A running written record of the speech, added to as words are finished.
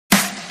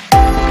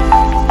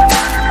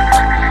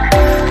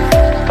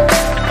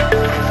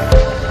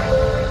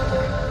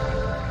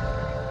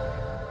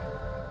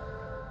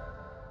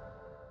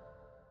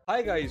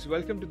Hi guys,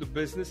 welcome to the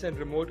Business and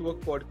Remote Work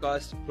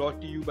podcast brought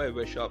to you by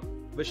Wishup.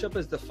 Wishup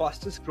is the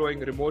fastest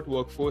growing remote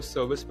workforce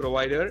service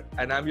provider,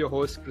 and I'm your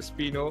host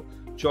Crispino,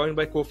 joined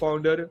by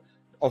co-founder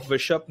of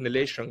Wishup,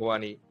 Nilesh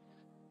Rangwani.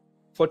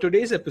 For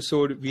today's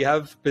episode, we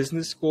have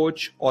business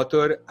coach,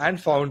 author, and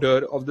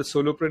founder of the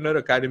Solopreneur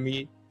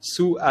Academy,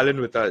 Sue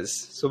Allen, with us.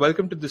 So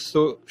welcome to the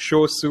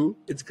show, Sue.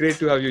 It's great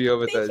to have you here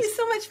with us. Thank you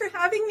so much for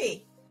having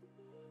me.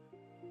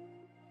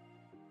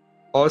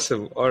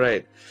 Awesome. All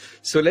right.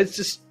 So let's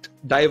just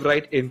dive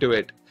right into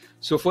it.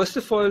 So first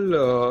of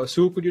all,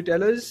 Sue, could you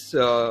tell us,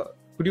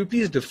 could you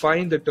please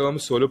define the term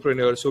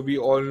solopreneur so we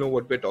all know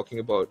what we're talking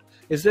about?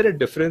 Is there a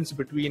difference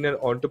between an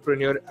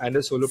entrepreneur and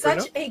a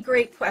solopreneur? Such a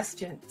great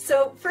question.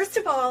 So first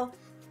of all,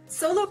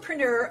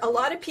 solopreneur, a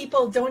lot of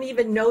people don't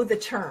even know the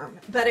term,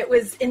 but it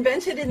was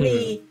invented in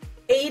the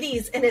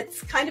 80s, and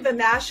it's kind of a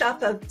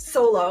mashup of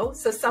solo,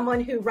 so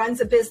someone who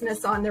runs a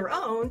business on their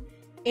own,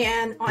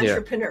 and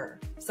entrepreneur,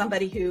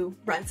 somebody who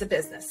runs a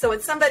business. So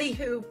it's somebody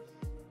who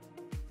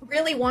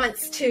really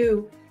wants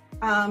to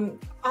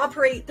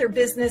operate their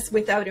business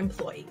without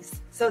employees.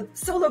 So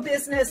solo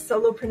business,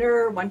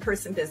 solopreneur,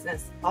 one-person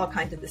business, all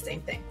kind of the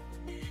same thing.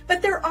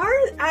 But there are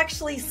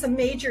actually some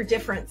major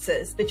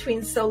differences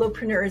between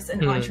solopreneurs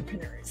and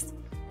entrepreneurs.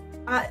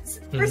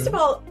 First of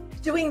all,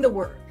 doing the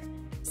work.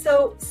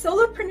 So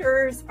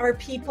solopreneurs are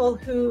people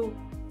who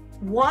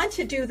want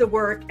to do the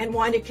work and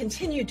want to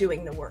continue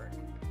doing the work.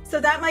 So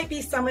that might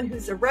be someone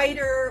who's a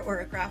writer or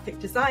a graphic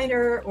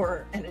designer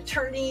or an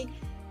attorney,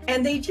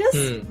 and they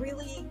just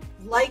really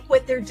like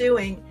what they're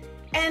doing.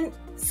 And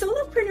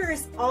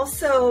solopreneurs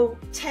also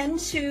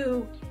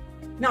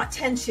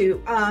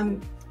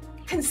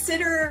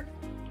consider,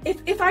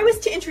 if I was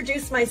to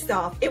introduce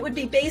myself, it would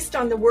be based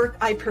on the work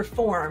I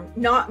perform,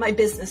 not my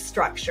business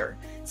structure.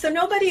 So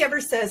nobody ever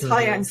says,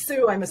 hi, I'm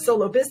Sue, I'm a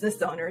solo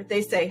business owner.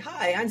 They say,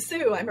 hi, I'm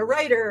Sue, I'm a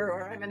writer,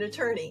 or I'm an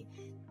attorney.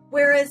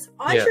 Whereas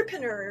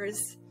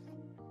entrepreneurs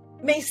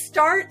may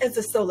start as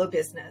a solo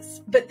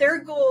business, but their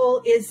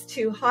goal is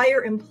to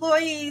hire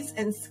employees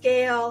and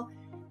scale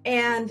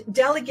and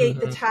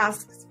delegate the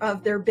tasks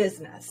of their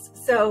business.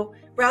 So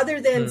rather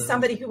than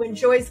somebody who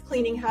enjoys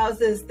cleaning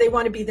houses, they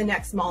want to be the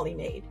next Molly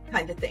maid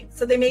kind of thing.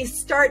 So they may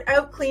start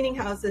out cleaning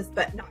houses,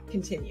 but not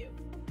continue.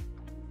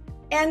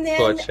 And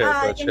then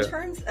in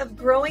terms of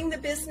growing the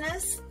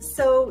business,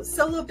 so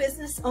solo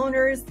business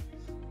owners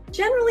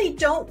generally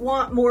don't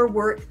want more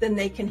work than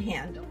they can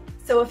handle.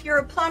 So if you're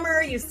a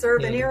plumber, you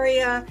serve an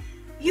area,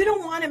 you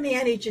don't want to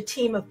manage a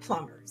team of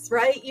plumbers,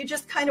 right? You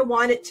just kind of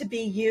want it to be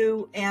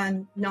you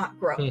and not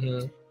grow.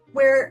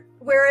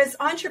 Whereas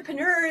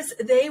entrepreneurs,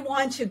 they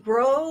want to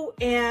grow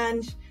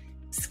and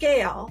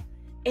scale.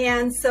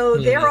 And so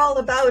they're all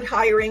about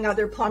hiring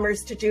other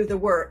plumbers to do the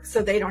work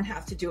so they don't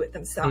have to do it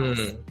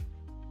themselves.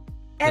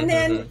 And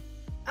then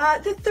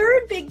the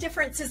third big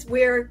difference is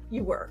where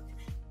you work.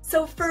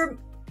 So for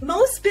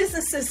most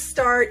businesses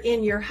start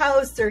in your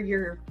house or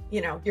your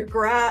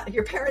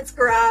parents'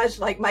 garage,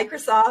 like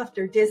Microsoft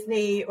or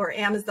Disney or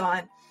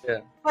Amazon.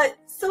 But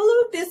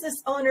solo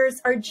business owners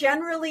are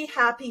generally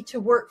happy to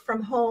work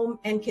from home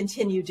and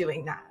continue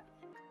doing that.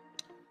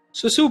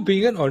 So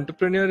being an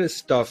entrepreneur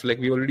is tough. Like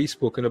we already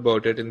spoken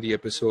about it in the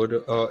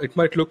episode. It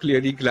might look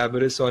really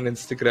glamorous on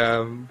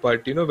Instagram,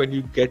 but when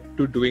you get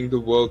to doing the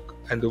work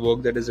and the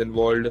work that is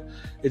involved,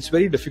 it's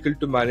very difficult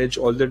to manage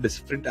all the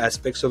different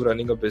aspects of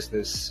running a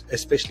business,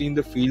 especially in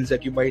the fields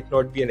that you might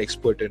not be an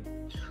expert in.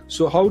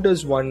 So how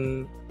does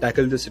one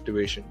tackle this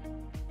situation?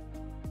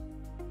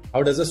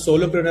 How does a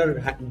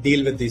solopreneur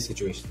deal with these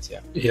situations?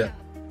 Yeah.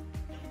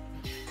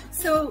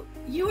 So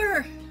you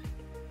are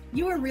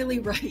really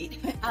right.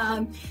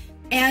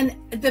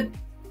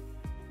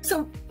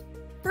 So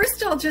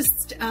first I'll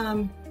just,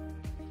 I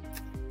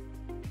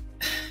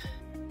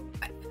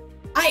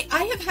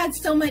have had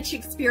so much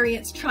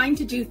experience trying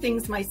to do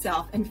things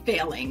myself and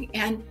failing.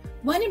 And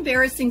one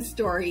embarrassing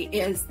story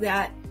is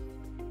that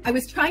I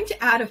was trying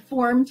to add a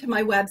form to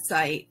my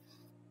website,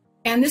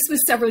 and this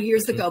was several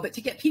years ago, but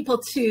to get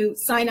people to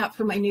sign up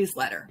for my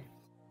newsletter.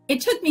 It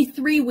took me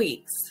 3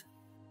 weeks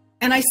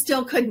and I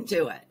still couldn't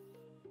do it.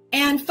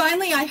 And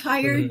finally I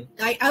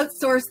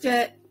outsourced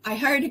it. I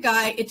hired a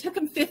guy. It took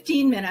him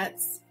 15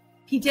 minutes.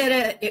 He did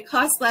it. It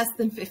cost less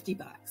than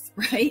 $50,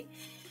 right?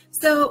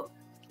 So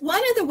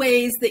one of the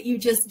ways that you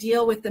just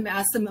deal with the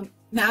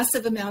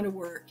massive amount of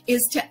work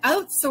is to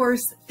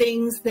outsource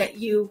things that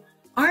you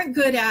aren't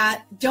good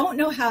at, don't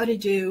know how to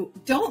do,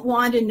 don't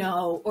want to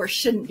know, or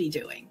shouldn't be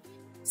doing.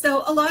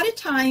 So a lot of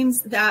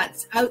times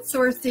that's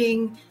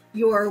outsourcing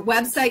your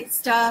website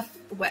stuff,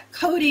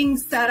 coding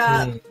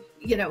setup,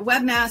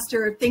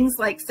 webmaster, things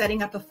like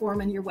setting up a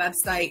form on your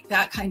website,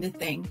 that kind of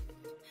thing.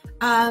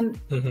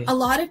 A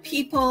lot of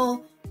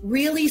people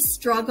really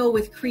struggle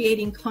with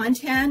creating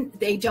content.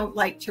 They don't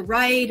like to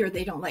write, or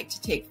they don't like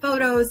to take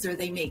photos, or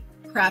they make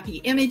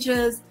crappy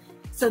images.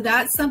 So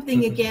that's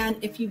something, again,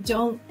 if you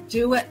don't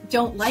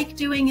like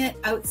doing it,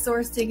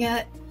 outsourcing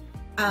it.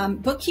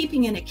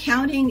 Bookkeeping and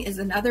accounting is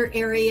another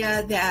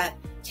area that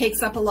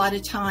takes up a lot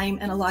of time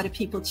and a lot of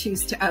people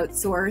choose to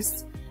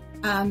outsource.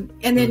 And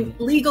then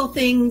legal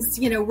things,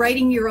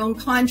 writing your own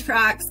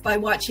contracts by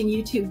watching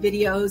YouTube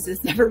videos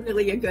is never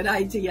really a good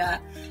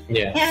idea.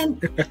 Yeah.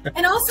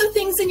 And also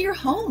things in your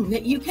home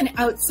that you can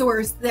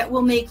outsource that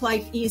will make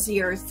life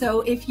easier.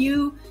 So if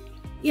you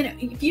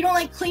don't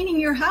like cleaning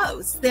your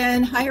house,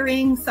 then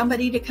hiring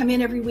somebody to come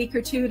in every week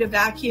or two to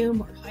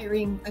vacuum, or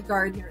hiring a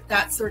gardener,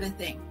 that sort of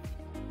thing.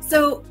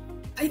 So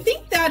I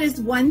think that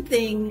is one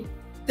thing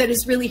that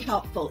is really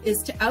helpful,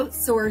 is to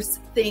outsource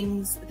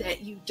things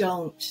that you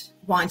don't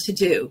want to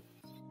do.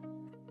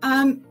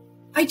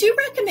 I do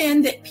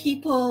recommend that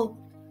people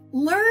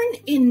learn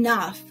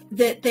enough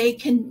that they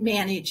can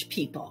manage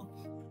people.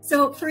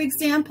 So, for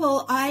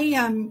example, I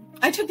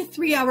took a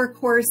 3-hour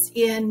course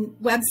in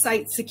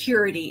website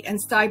security and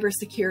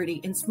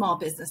cybersecurity in small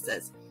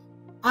businesses.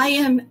 I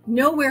am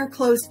nowhere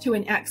close to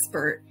an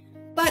expert,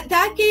 but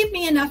that gave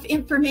me enough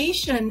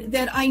information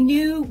that I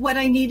knew what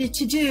I needed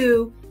to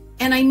do,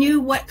 and I knew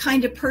what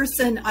kind of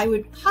person I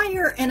would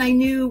hire, and I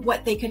knew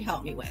what they could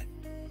help me with.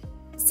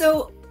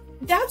 So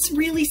that's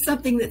really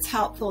something that's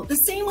helpful. The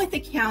same with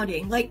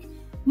accounting. Like,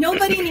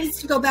 nobody needs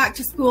to go back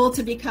to school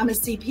to become a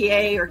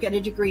CPA or get a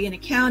degree in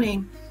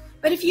accounting.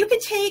 But if you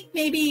could take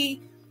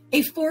maybe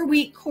a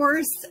 4-week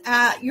course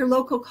at your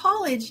local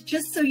college,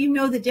 just so you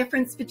know the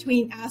difference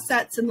between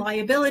assets and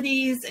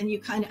liabilities, and you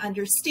kind of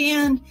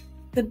understand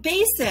the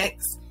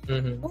basics,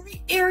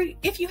 or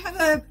if you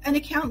have an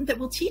accountant that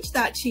will teach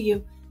that to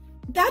you,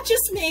 that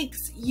just makes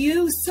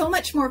you so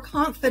much more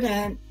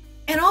confident.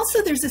 And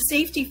also there's a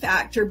safety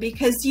factor,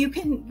 because you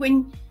can,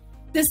 when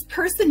this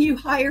person you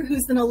hire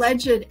who's an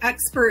alleged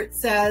expert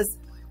says,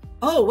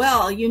 oh,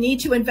 well, you need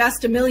to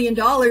invest $1 million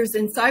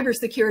in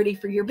cybersecurity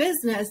for your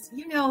business,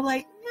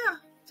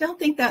 don't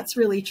think that's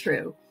really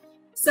true.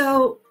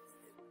 So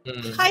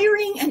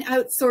hiring and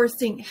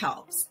outsourcing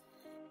helps.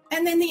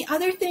 And then the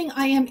other thing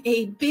I am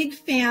a big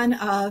fan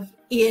of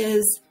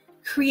is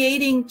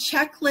creating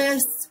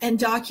checklists and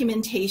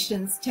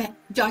documentation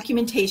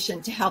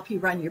to help you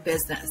run your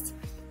business,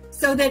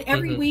 so that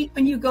every week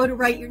when you go to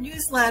write your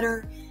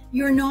newsletter,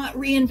 you're not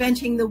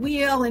reinventing the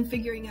wheel and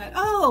figuring out,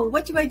 oh,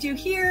 what do I do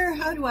here?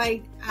 How do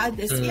I add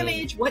this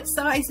image? What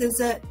size is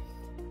it?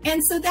 And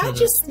so that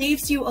just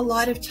saves you a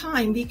lot of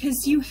time,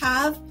 because you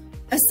have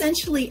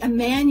essentially a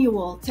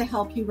manual to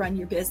help you run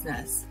your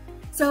business.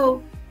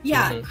 So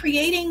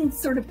creating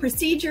sort of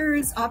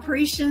procedures,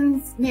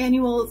 operations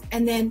manuals,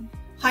 and then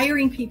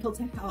hiring people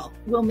to help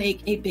will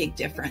make a big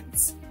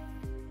difference.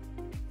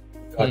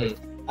 Got it.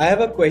 I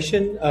have a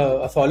question,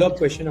 a follow-up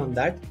question on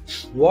that.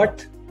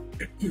 What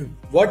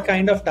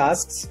kind of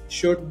tasks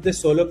should the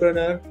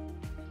solopreneur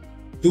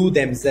do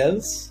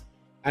themselves,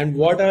 and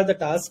what are the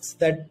tasks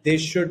that they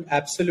should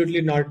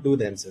absolutely not do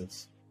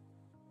themselves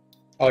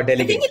or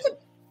delegate?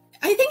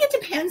 I think it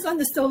depends on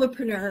the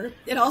solopreneur.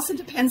 It also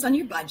depends on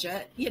your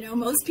budget.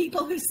 Most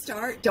people who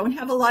start don't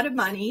have a lot of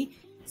money.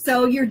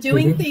 So you're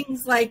doing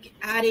things like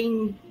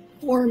adding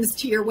forms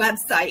to your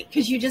website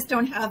because you just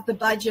don't have the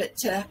budget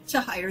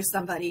to hire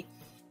somebody.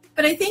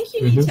 But I think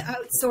you need to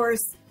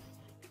outsource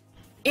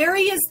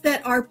areas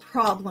that are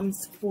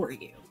problems for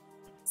you.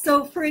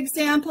 So, for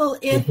example,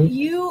 if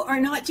you are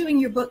not doing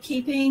your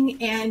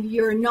bookkeeping and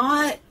you're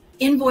not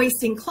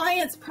invoicing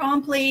clients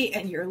promptly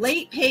and you're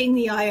late paying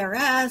the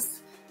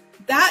IRS,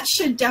 that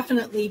should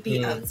definitely be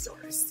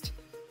outsourced.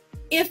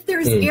 If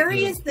there's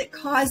areas that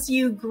cause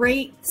you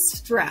great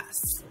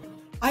stress,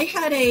 I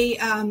had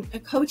a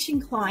coaching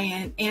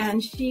client,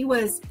 and she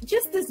was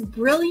just this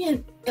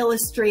brilliant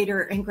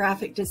illustrator and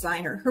graphic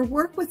designer. Her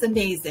work was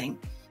amazing,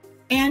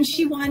 and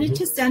she wanted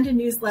to send a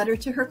newsletter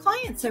to her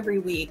clients every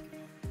week.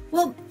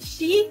 Well,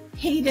 she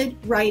hated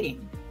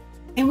writing,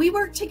 and we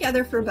worked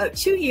together for about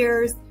 2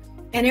 years,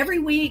 and every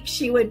week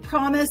she would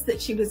promise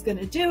that she was going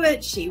to do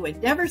it. She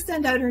would never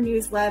send out her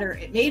newsletter.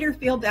 It made her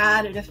feel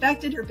bad. It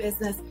affected her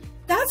business.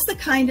 That's the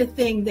kind of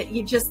thing that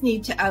you just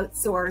need to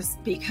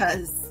outsource,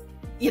 because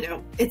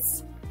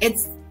it's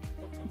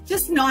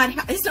just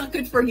it's not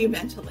good for you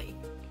mentally.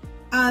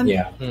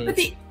 But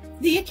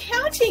the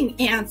accounting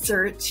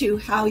answer to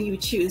how you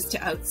choose to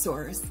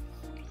outsource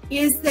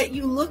is that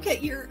you look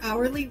at your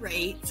hourly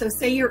rate. So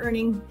say you're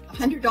earning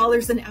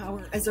 $100 an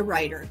hour as a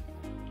writer,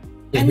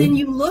 and then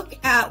you look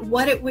at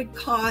what it would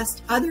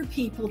cost other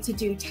people to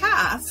do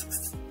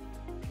tasks,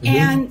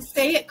 and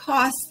say it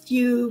costs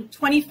you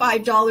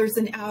 $25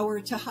 an hour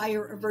to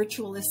hire a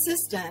virtual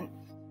assistant.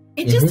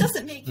 It just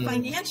doesn't make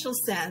financial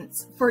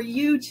sense for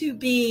you to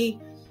be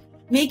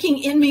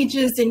making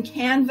images in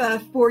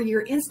Canva for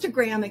your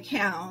Instagram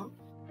account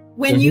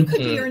when you could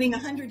be earning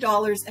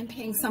 $100 and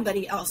paying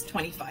somebody else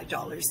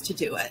 $25 to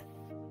do it.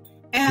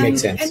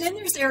 Makes sense. And then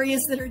there's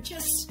areas that are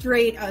just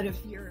straight out of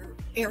your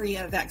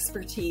area of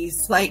expertise,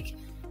 like,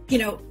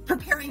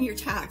 preparing your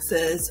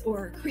taxes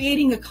or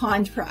creating a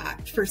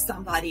contract for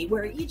somebody,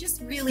 where you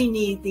just really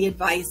need the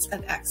advice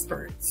of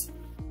experts.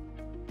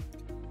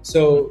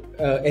 So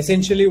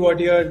essentially what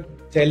you're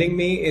telling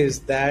me is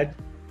that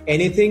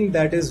anything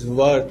that is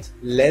worth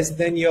less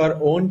than your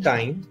own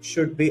time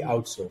should be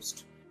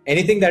outsourced.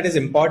 Anything that is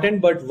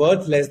important but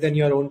worth less than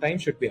your own time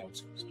should be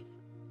outsourced.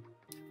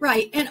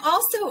 Right. And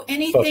also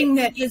anything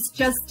that is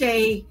just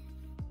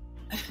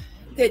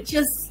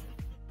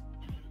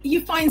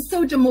you find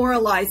so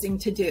demoralizing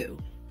to do,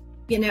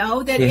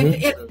 that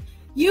if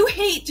you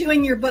hate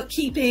doing your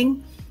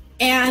bookkeeping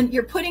and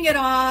you're putting it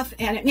off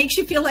and it makes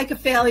you feel like a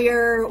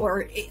failure,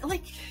 or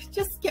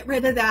just get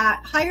rid of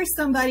that. Hire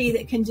somebody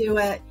that can do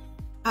it.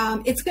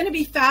 It's going to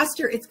be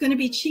faster. It's going to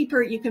be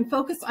cheaper. You can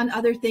focus on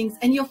other things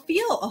and you'll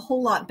feel a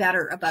whole lot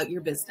better about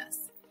your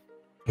business.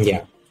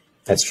 Yeah,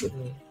 that's true.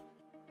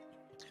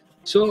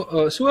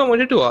 So, Sue, I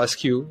wanted to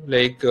ask you,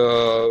 we've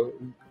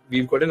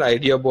got an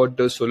idea about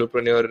the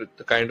solopreneur,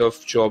 the kind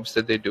of jobs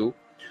that they do.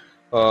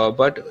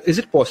 But is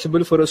it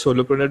possible for a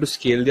solopreneur to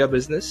scale their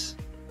business?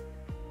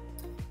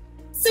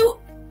 So,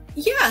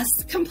 yes,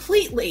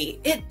 completely.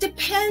 It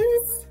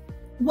depends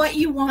what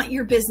you want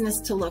your business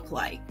to look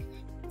like.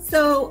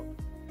 So,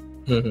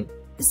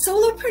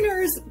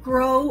 solopreneurs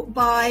grow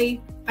by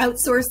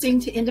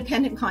outsourcing to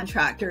independent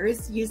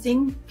contractors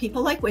using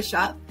people like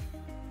Wishup.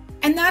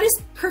 And that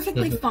is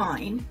perfectly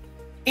fine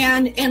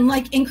and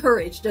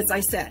encouraged, as I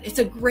said. It's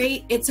a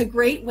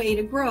great way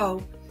to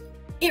grow.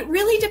 It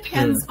really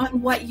depends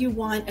on what you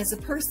want as a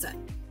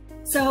person.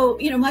 So,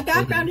 my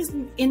background is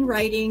in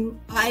writing.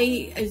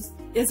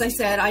 As I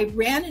said, I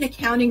ran an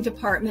accounting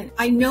department.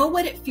 I know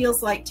what it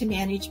feels like to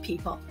manage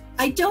people.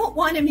 I don't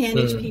want to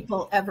manage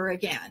people ever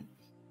again.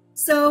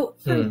 So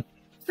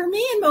for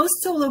me and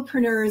most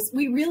solopreneurs,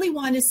 we really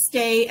want to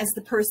stay as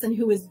the person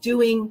who is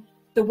doing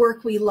the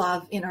work we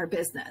love in our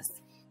business.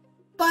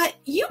 But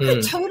you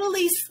could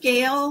totally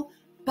scale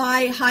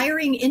by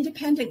hiring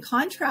independent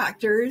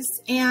contractors.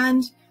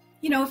 And,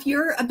 if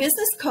you're a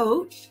business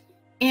coach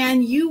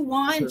and you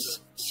want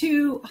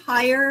to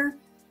hire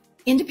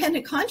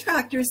independent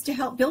contractors to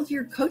help build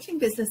your coaching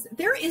business,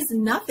 there is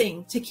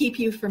nothing to keep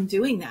you from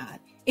doing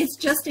that. It's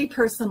just a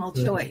personal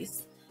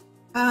choice.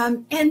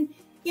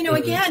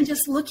 Again,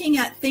 just looking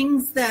at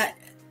things that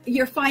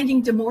you're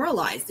finding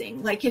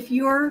demoralizing. Like if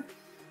you're,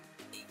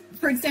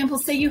 for example,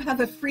 say you have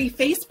a free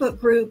Facebook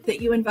group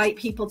that you invite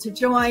people to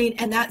join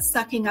and that's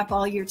sucking up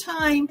all your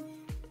time.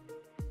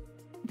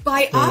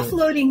 By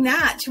offloading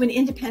that to an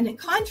independent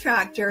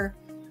contractor,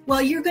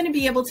 well, you're going to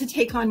be able to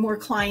take on more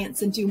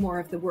clients and do more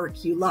of the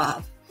work you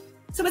love.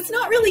 So it's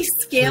not really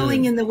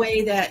scaling in the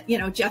way that,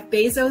 Jeff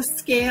Bezos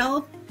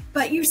scaled,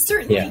 but you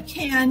certainly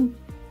can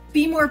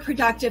be more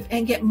productive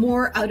and get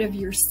more out of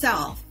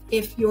yourself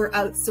if you're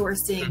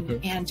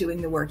outsourcing and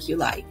doing the work you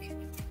like.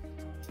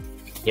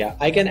 Yeah,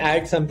 I can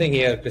add something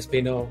here,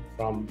 Crispino,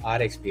 from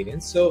our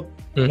experience. So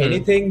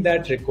anything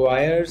that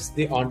requires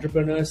the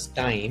entrepreneur's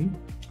time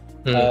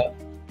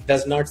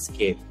does not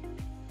scale,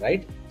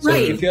 right? So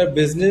if your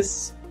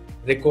business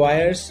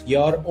requires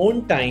your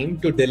own time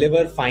to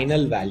deliver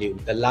final value,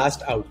 the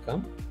last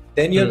outcome,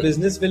 then your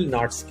business will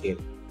not scale,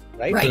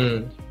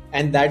 right?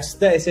 And that's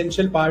the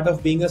essential part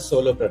of being a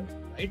solopreneur,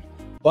 right?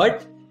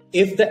 But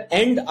if the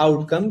end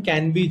outcome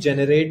can be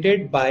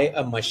generated by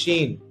a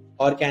machine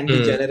or can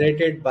be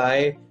generated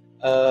by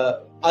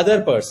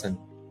other person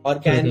or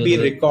can be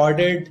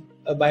recorded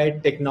by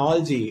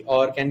technology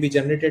or can be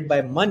generated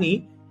by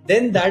money,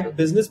 then that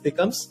business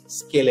becomes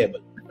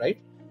scalable, right?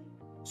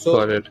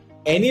 So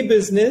any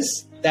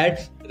business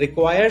that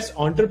requires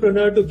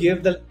entrepreneur to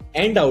give the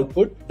end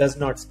output does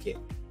not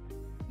scale.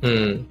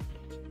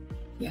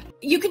 Yeah,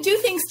 you can do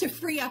things to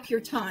free up your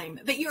time,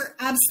 but you're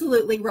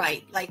absolutely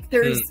right. Like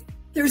there's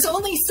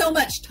only so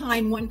much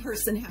time one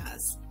person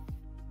has.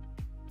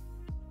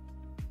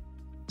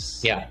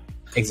 Yeah,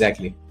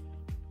 exactly.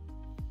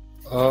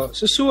 So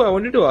Sue, I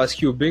wanted to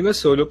ask you, being a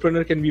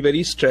solopreneur can be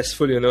very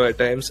stressful, at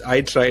times.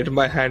 I tried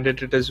my hand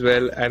at it as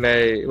well, and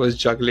I was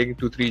juggling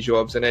 2-3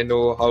 jobs, and I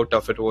know how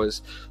tough it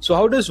was. So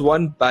how does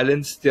one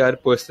balance their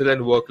personal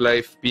and work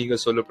life being a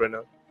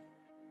solopreneur?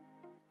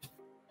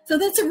 So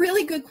that's a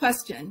really good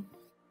question.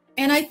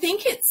 And I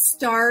think it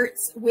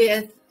starts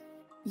with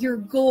your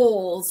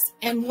goals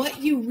and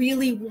what you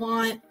really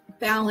want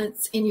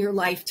balance in your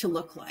life to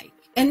look like.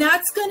 And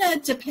that's going to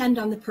depend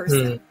on the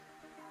person.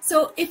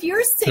 So if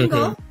you're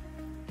single,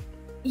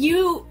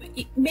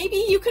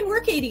 maybe you can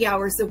work 80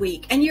 hours a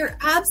week and you're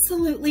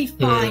absolutely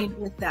fine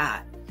with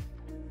that.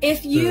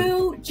 If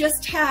you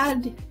just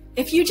had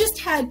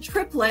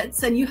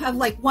triplets and you have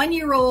like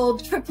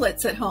 1-year-old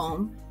triplets at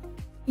home,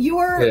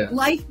 your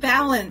life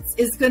balance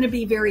is going to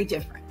be very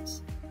different.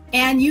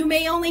 And you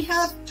may only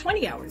have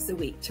 20 hours a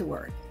week to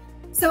work.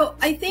 So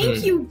I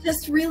think you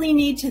just really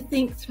need to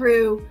think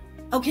through,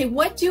 okay,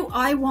 what do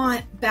I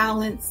want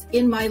balance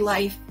in my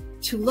life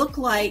to look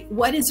like?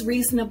 What is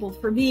reasonable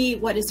for me?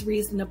 What is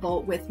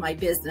reasonable with my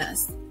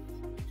business?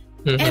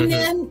 And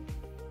then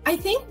I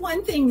think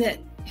one thing that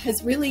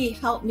has really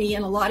helped me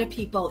and a lot of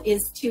people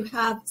is to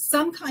have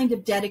some kind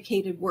of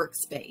dedicated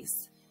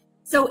workspace.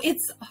 So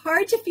it's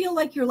hard to feel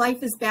like your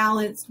life is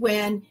balanced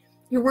when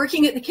you're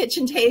working at the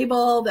kitchen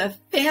table, the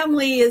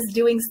family is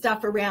doing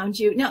stuff around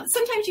you. Now,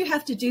 sometimes you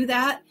have to do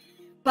that,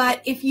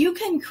 but if you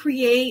can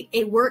create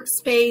a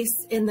workspace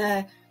in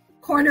the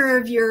corner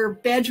of your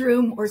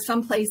bedroom or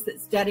someplace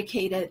that's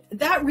dedicated,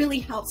 that really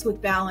helps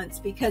with balance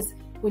because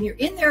When you're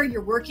in there,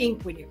 you're working.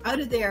 When you're out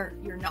of there,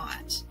 you're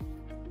not.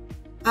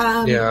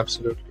 Yeah,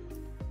 absolutely.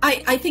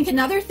 I think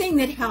another thing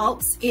that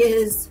helps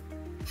is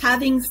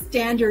having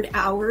standard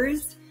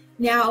hours.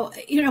 Now,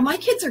 my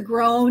kids are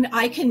grown.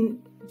 I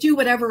can do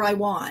whatever I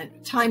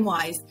want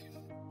time-wise.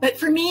 But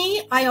for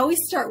me, I always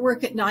start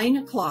work at 9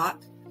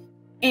 o'clock.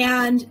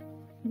 And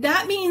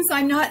that means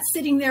I'm not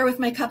sitting there with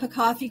my cup of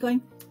coffee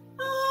going,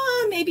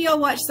 maybe I'll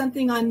watch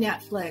something on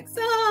Netflix.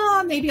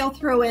 Maybe I'll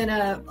throw in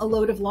a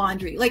load of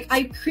laundry. Like,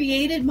 I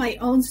created my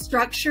own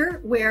structure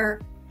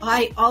where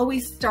I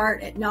always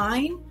start at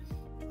 9.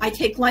 I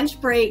take lunch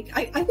break.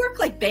 I work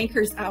like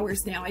banker's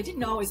hours now. I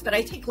didn't always, but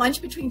I take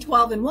lunch between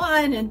 12 and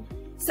 1. And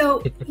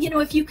so,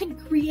 if you can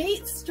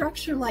create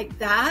structure like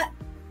that,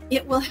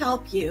 it will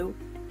help you.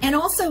 And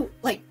also,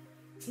 like,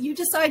 you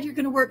decide you're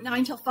going to work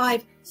 9 till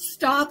 5,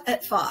 stop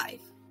at 5.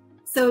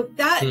 So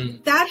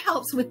that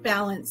helps with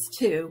balance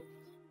too.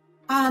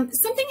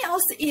 Something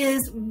else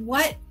is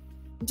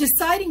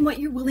deciding what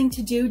you're willing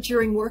to do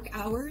during work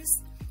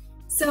hours.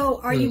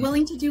 So are you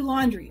willing to do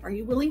laundry? Are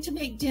you willing to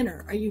make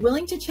dinner? Are you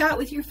willing to chat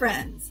with your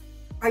friends?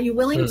 Are you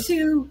willing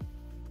to,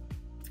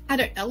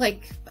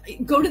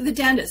 go to the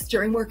dentist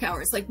during work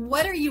hours? Like,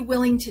 what are you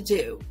willing to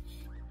do?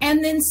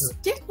 And then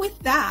stick with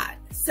that.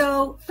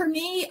 So for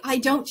me, I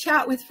don't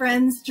chat with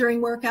friends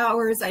during work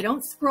hours. I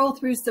don't scroll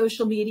through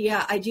social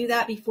media. I do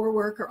that before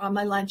work or on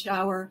my lunch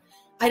hour.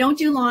 I don't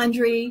do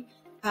laundry.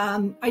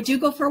 I do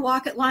go for a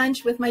walk at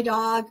lunch with my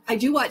dog. I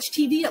do watch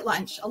TV at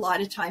lunch a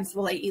lot of times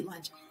while I eat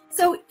lunch.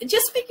 So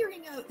just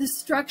figuring out the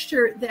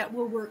structure that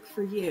will work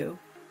for you.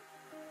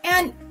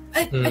 And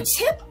a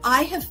tip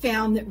I have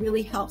found that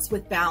really helps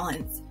with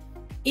balance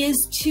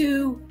is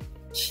to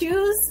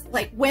choose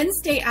like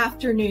Wednesday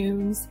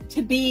afternoons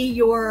to be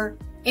your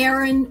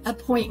errand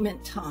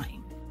appointment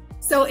time.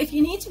 So if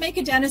you need to make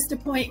a dentist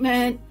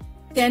appointment,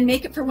 then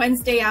make it for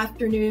Wednesday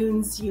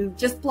afternoons. You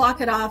just block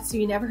it off so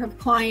you never have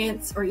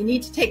clients, or you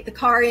need to take the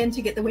car in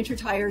to get the winter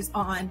tires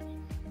on.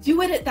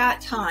 Do it at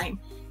that time.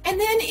 And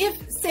then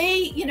if,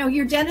 say,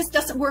 your dentist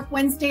doesn't work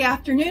Wednesday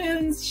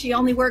afternoons, she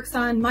only works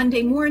on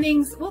Monday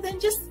mornings, well, then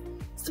just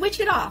switch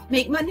it off.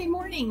 Make Monday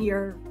morning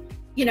your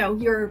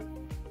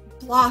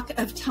block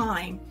of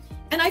time.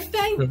 And I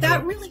find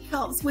that really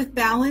helps with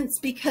balance,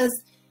 because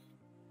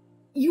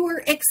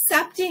you're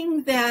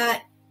accepting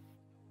that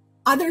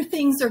other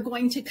things are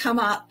going to come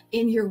up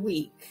in your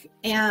week,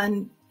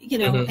 and,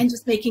 and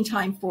just making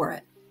time for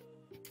it.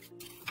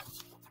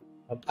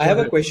 I have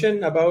a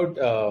question about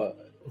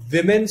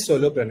women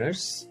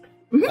solopreneurs.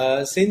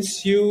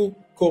 Since you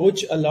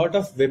coach a lot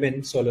of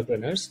women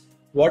solopreneurs,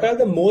 what are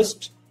the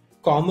most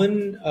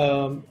common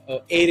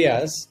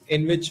areas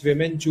in which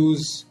women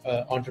choose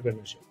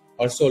entrepreneurship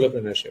or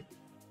solopreneurship?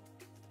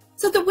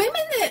 So the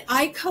women that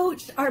I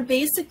coach are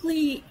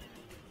basically,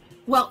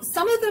 well,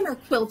 some of them are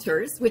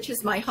quilters, which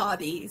is my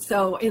hobby.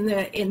 So in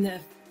the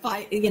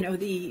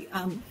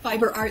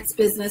fiber arts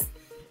business,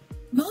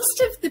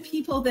 most of the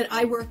people that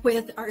I work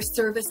with are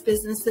service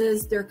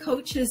businesses. They're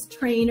coaches,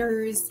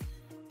 trainers,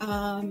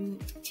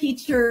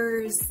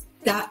 teachers,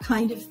 that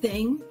kind of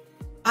thing.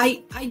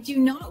 I do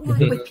not work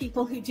with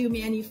people who do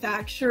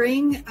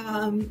manufacturing.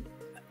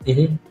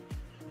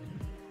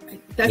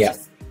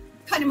 That's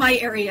kind of my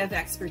area of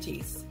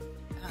expertise.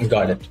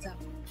 Got it.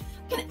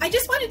 I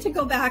just wanted to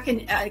go back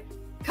and a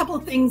couple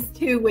of things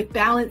too with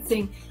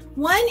balancing.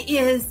 One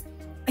is,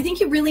 I think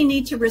you really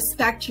need to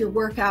respect your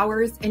work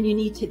hours, and you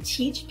need to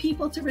teach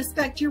people to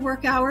respect your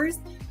work hours.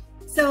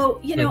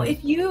 So,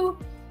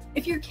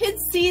 if your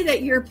kids see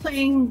that you're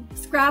playing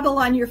Scrabble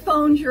on your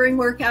phone during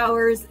work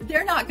hours,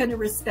 they're not going to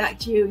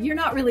respect you. You're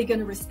not really going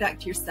to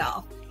respect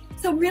yourself.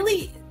 So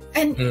really,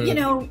 and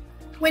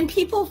when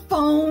people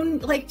phone,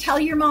 like, tell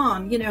your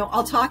mom,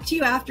 I'll talk to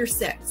you after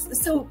 6.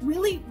 So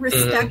really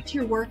respect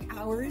your work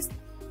hours.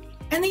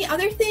 And the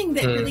other thing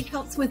that really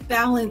helps with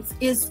balance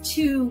is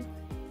to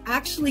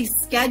actually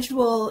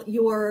schedule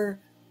your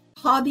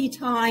hobby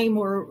time,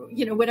 or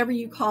whatever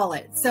you call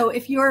it. So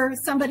if you're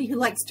somebody who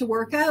likes to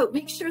work out,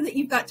 make sure that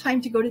you've got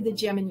time to go to the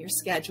gym in your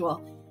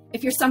schedule.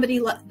 If you're somebody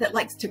that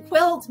likes to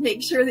quilt,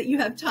 make sure that you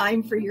have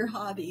time for your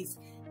hobbies.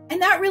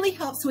 And that really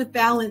helps with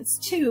balance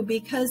too,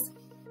 because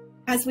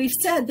as we've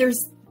said,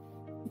 there's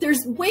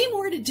way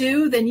more to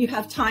do than you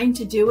have time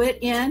to do it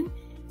in.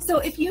 So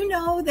if you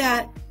know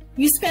that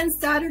you spend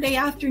Saturday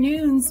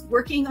afternoons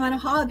working on a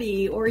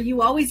hobby, or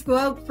you always go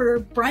out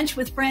for brunch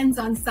with friends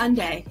on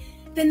Sunday,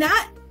 then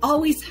that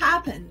always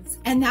happens.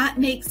 And that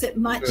makes it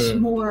much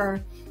more,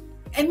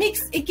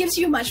 it gives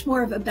you much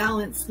more of a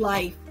balanced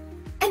life.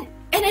 And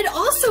it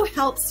also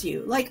helps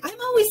you. Like, I'm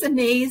always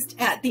amazed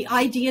at the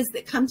ideas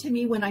that come to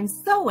me when I'm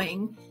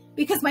sewing,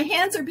 because my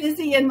hands are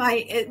busy and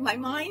my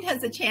mind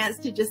has a chance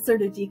to just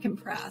sort of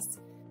decompress.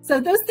 So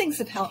those things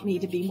have helped me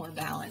to be more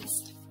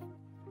balanced.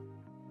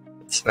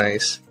 It's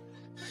nice.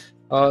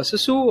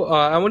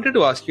 I wanted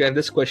to ask you, and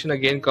this question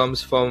again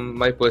comes from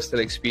my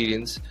personal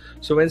experience.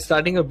 So when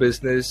starting a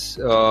business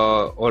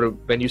or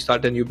when you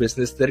start a new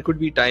business, there could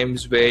be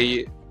times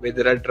where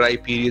there are dry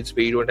periods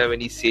where you don't have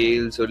any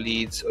sales or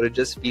leads, or it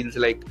just feels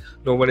like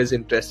no one is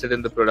interested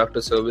in the product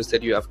or service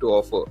that you have to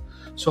offer.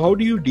 So how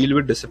do you deal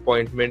with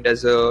disappointment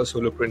as a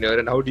solopreneur,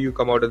 and how do you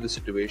come out of the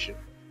situation?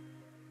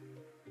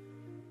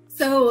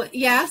 So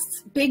yes,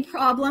 big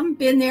problem.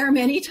 Been there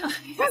many times.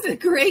 A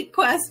great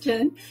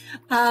question.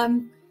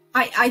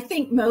 I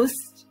think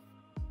most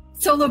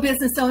solo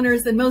business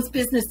owners and most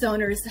business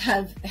owners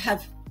have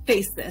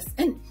faced this.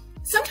 And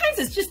sometimes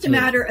it's just a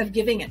matter of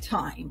giving it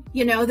time,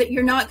 that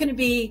you're not going to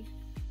be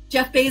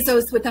Jeff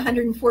Bezos with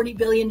 $140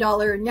 billion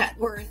net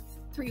worth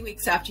 3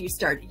 weeks after you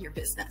started your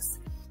business.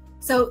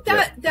 So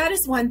that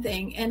is one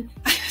thing. And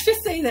I have to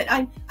say that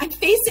I'm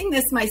facing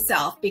this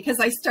myself because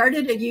I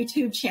started a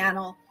YouTube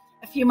channel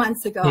a few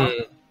months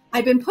ago.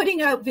 I've been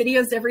putting out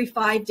videos every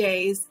 5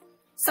 days.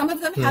 Some of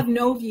them have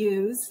no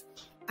views.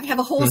 I have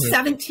a whole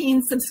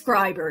 17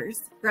 subscribers,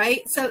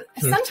 right? So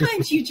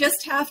sometimes you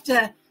just have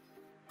to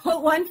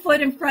put one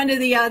foot in front of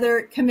the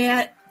other,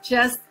 commit,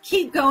 just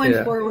keep going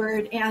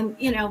forward, and,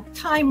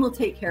 time will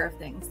take care of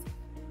things.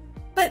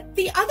 But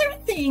the other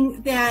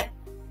thing that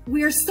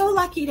we're so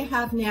lucky to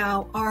have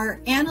now are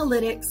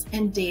analytics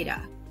and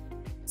data.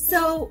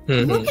 So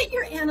look at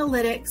your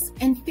analytics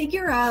and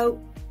figure out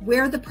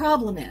where the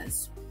problem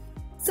is.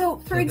 So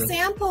for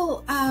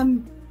example,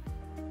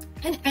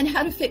 and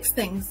how to fix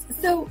things.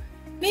 So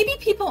maybe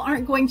people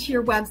aren't going to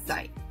your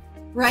website,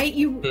 right?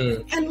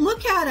 And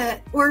look at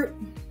it,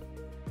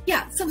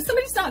 so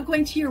somebody's not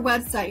going to your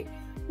website.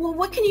 Well,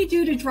 what can you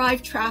do to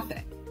drive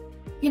traffic?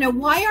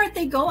 Why aren't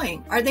they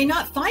going? Are they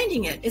not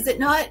finding it? Is it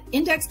not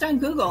indexed on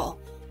Google?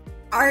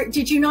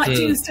 Did you not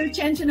do search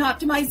engine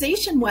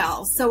optimization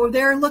well? So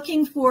they're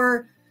looking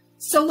for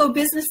solo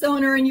business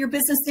owner and your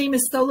business name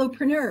is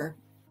Solopreneur.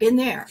 Been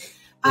there.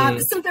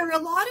 So there are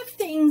a lot of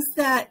things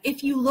that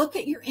if you look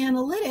at your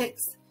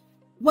analytics,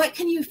 what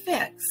can you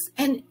fix?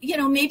 And,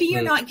 maybe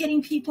you're not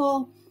getting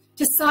people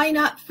to sign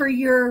up for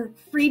your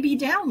freebie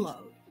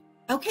download.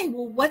 Okay,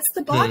 well, what's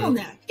the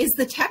bottleneck? Is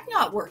the tech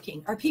not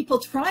working? Are people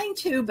trying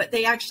to, but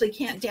they actually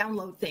can't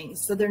download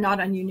things, so they're not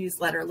on your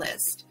newsletter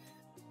list?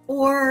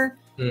 Or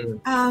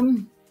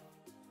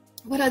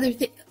what other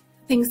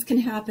things can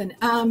happen?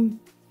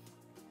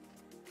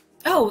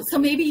 So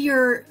maybe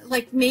your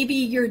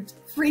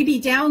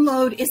freebie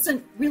download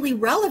isn't really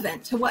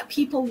relevant to what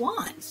people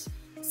want.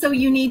 So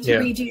you need to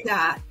redo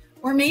that.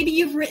 Or maybe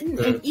you've written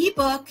an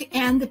ebook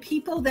and the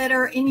people that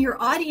are in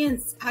your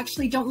audience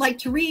actually don't like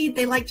to read,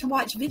 they like to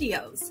watch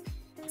videos.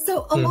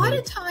 So a lot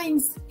of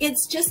times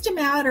it's just a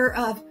matter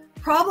of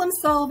problem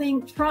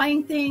solving,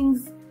 trying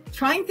things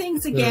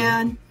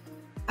again,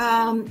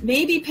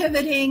 maybe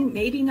pivoting,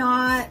 maybe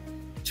not,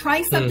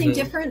 trying something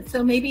different.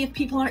 So maybe if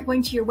people aren't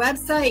going to your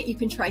website, you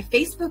can try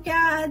Facebook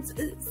ads.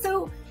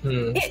 So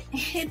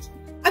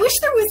I wish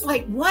there was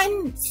like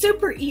one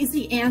super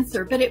easy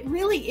answer, but it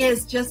really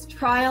is just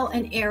trial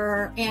and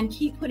error and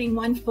keep putting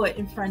one foot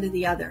in front of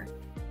the other.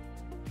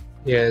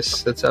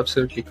 Yes, that's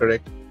absolutely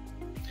correct.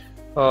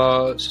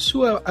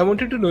 So I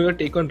wanted to know your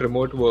take on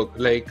remote work.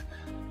 Like,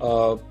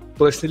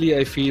 personally,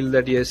 I feel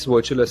that yes,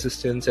 virtual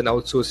assistants and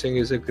outsourcing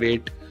is a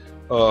great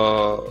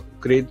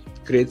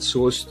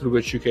source through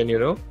which you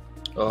can,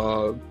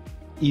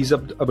 ease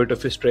up a bit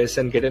of your stress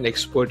and get an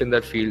expert in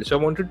that field. So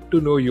I wanted to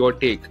know your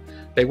take.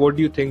 Like, what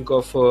do you think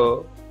of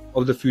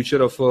the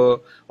future of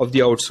the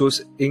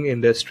outsourcing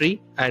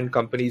industry and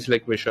companies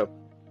like Wishup?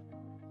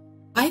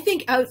 I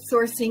think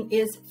outsourcing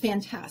is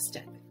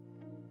fantastic.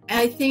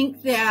 I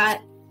think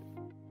that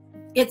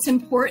it's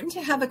important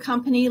to have a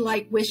company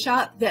like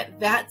Wishup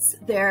that vets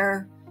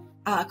their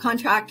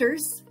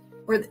contractors,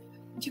 or do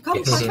you call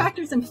them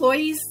contractors,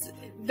 employees?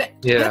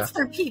 Vets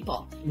their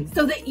people,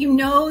 so that you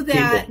know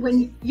that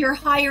when you're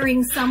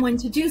hiring someone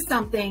to do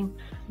something,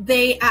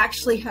 they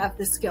actually have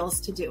the skills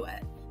to do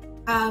it.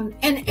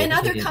 And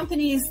other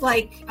companies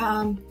like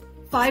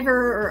Fiverr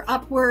or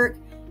Upwork,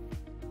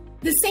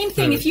 the same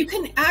thing. If you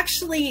can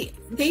actually,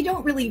 they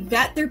don't really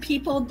vet their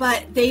people,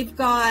 but they've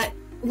got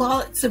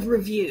lots of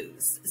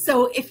reviews.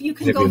 So if you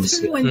can go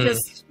through and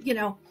just,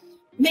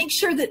 make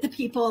sure that the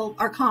people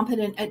are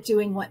competent at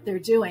doing what they're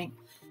doing.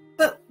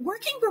 But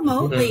working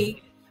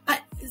remotely,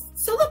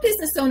 solo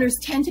business owners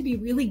tend to be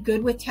really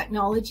good with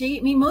technology.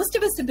 I mean, most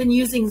of us have been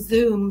using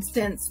Zoom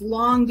since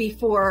long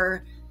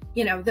before,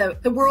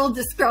 the world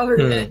discovered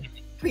it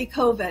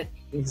pre-COVID.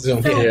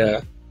 Zoom,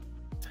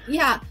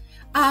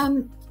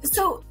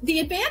 so the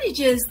advantage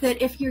is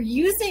that if you're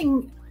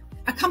using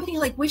a company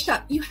like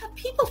Wishup, you have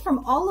people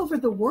from all over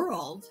the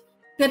world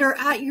that are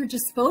at your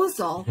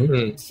disposal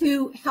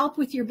to help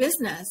with your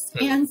business.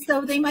 And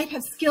so they might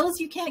have skills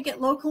you can't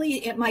get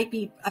locally. It might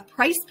be a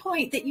price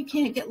point that you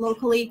can't get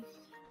locally.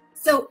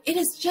 So it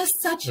is just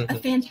such a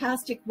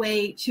fantastic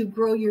way to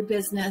grow your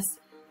business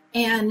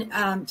and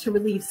to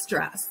relieve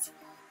stress.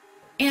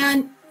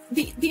 And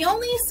the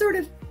only sort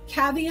of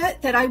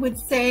caveat that I would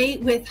say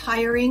with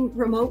hiring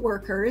remote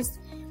workers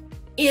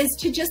is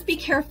to just be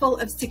careful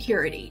of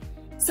security.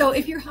 So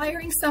if you're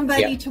hiring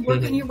somebody to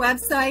work on your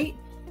website,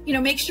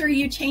 make sure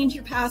you change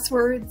your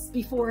passwords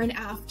before and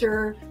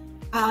after.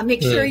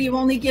 Make sure you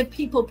only give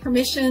people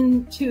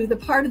permission to the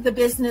part of the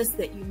business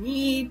that you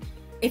need.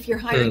 If you're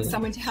hiring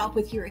someone to help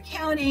with your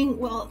accounting,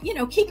 well,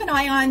 keep an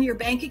eye on your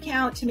bank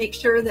account to make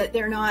sure that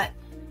they're not,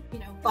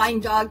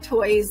 buying dog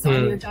toys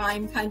on your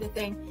dime kind of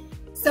thing.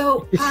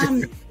 So,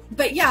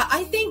 but yeah,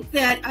 I think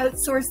that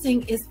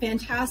outsourcing is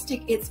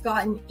fantastic. It's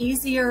gotten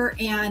easier,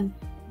 and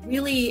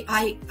really,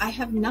 I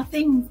have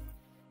nothing.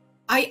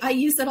 I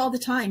use it all the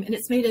time, and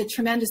it's made a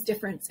tremendous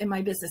difference in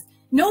my business.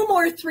 No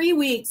more 3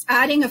 weeks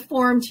adding a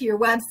form to your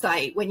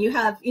website when you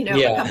have,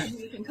 a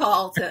company you can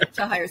call to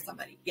hire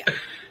somebody. Yeah.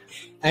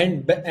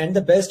 And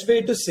the best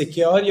way to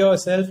secure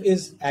yourself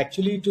is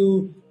actually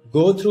to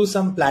go through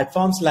some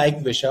platforms like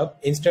Wishup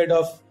instead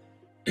of,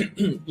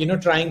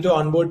 trying to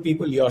onboard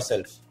people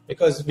yourself.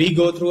 Because we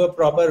go through a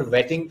proper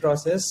vetting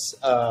process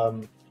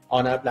on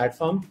our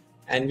platform,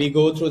 and we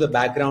go through the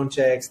background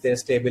checks, their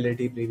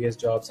stability, previous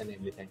jobs, and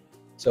everything.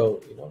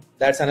 So,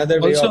 that's another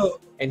way of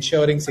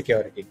ensuring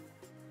security.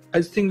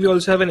 I think we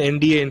also have an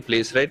NDA in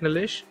place, right,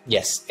 Nilesh?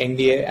 Yes,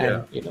 NDA,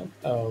 and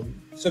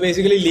so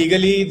basically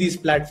legally these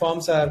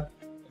platforms are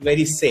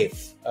very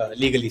safe,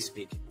 legally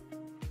speaking.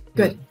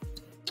 Good.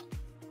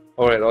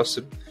 All right,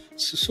 awesome.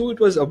 So it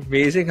was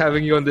amazing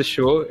having you on the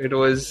show. It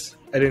was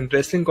an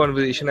interesting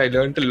conversation. I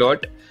learned a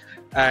lot.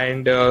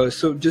 And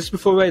so just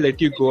before I let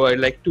you go, I'd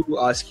like to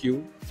ask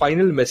you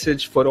final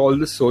message for all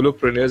the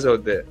solopreneurs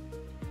out there.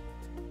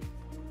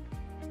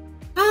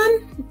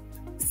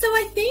 So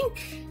I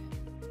think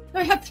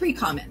I have 3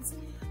 comments.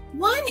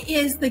 One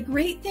is the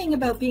great thing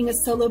about being a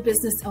solo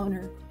business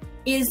owner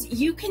is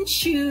you can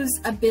choose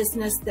a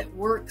business that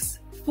works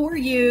for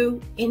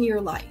you in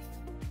your life.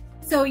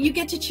 So you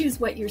get to choose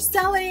what you're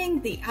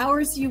selling, the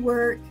hours you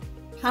work,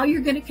 how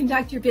you're going to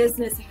conduct your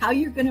business, how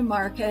you're going to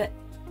market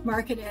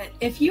it.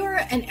 If you're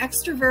an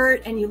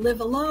extrovert and you live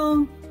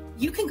alone,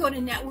 you can go to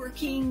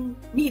networking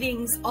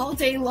meetings all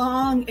day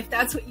long if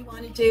that's what you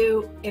want to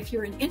do. If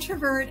you're an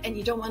introvert and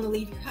you don't want to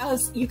leave your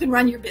house, you can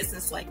run your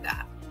business like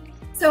that.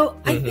 So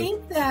I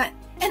think that,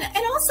 and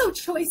also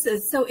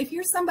choices. So if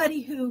you're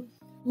somebody who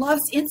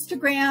loves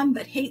Instagram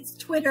but hates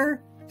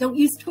Twitter, don't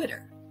use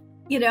Twitter.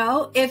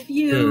 If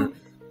you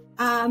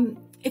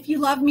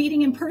love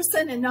meeting in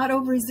person and not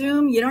over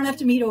Zoom, you don't have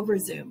to meet over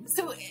Zoom.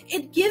 So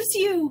it gives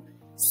you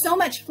so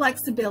much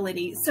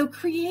flexibility. So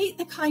create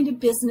the kind of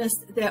business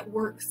that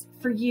works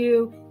for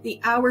you, the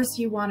hours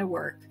you want to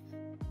work.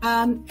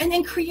 And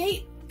then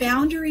create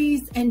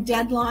boundaries and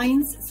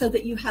deadlines so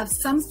that you have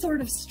some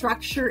sort of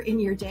structure in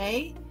your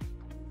day.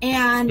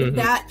 And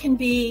that can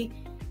be,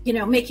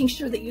 making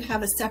sure that you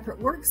have a separate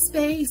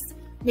workspace,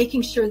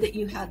 making sure that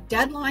you have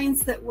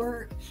deadlines that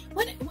work.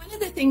 One of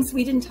the things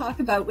we didn't talk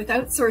about with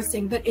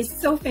outsourcing, but is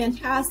so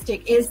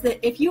fantastic, is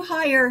that if you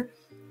hire,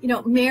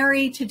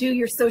 Mary to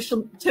do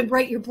to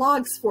write your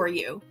blogs for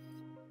you,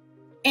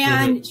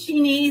 and she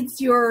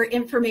needs your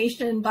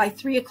information by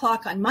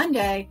 3:00 on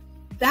Monday,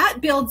 that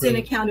builds in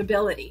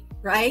accountability,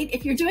 right?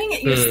 If you're doing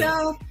it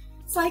yourself,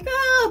 it's like,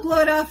 I'll blow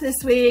it off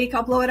this week,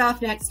 I'll blow it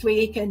off next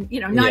week, and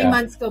 9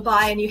 months go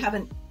by and you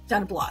haven't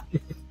done a blog.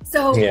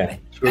 So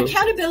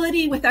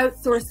accountability with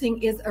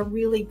outsourcing is a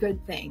really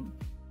good thing.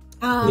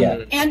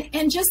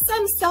 And just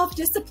some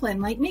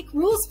self-discipline, like make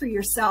rules for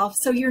yourself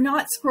so you're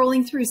not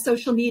scrolling through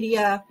social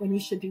media when you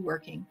should be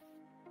working.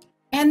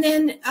 And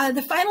then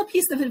the final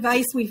piece of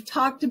advice we've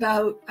talked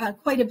about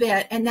quite a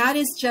bit, and that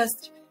is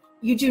just,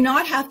 you do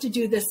not have to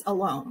do this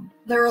alone.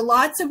 There are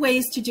lots of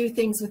ways to do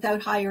things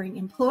without hiring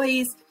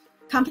employees.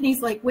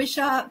 Companies like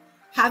Wishup,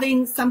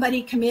 having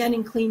somebody come in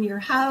and clean your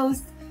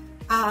house,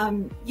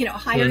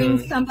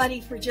 hiring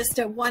somebody for just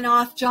a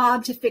one-off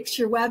job to fix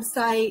your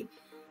website.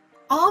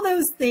 All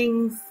those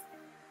things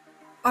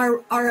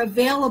are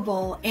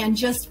available, and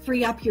just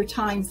free up your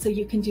time so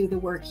you can do the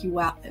work you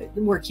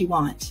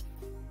want.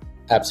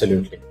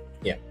 Absolutely.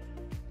 Yeah.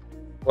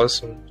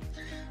 Awesome.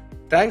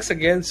 Thanks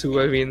again, Sue.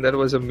 I mean, that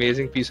was an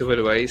amazing piece of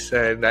advice,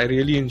 and I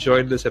really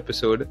enjoyed this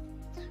episode.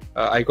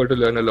 I got to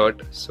learn a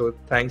lot. So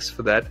thanks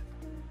for that.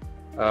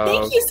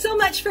 Thank you so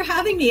much for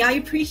having me. I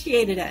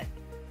appreciated it.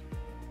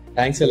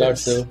 Thanks a lot,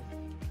 Sue.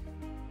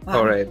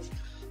 Wow.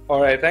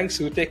 All right. Thanks,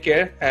 Sue. Take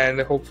care. And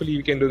hopefully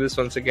we can do this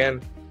once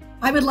again.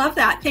 I would love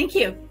that. Thank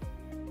you.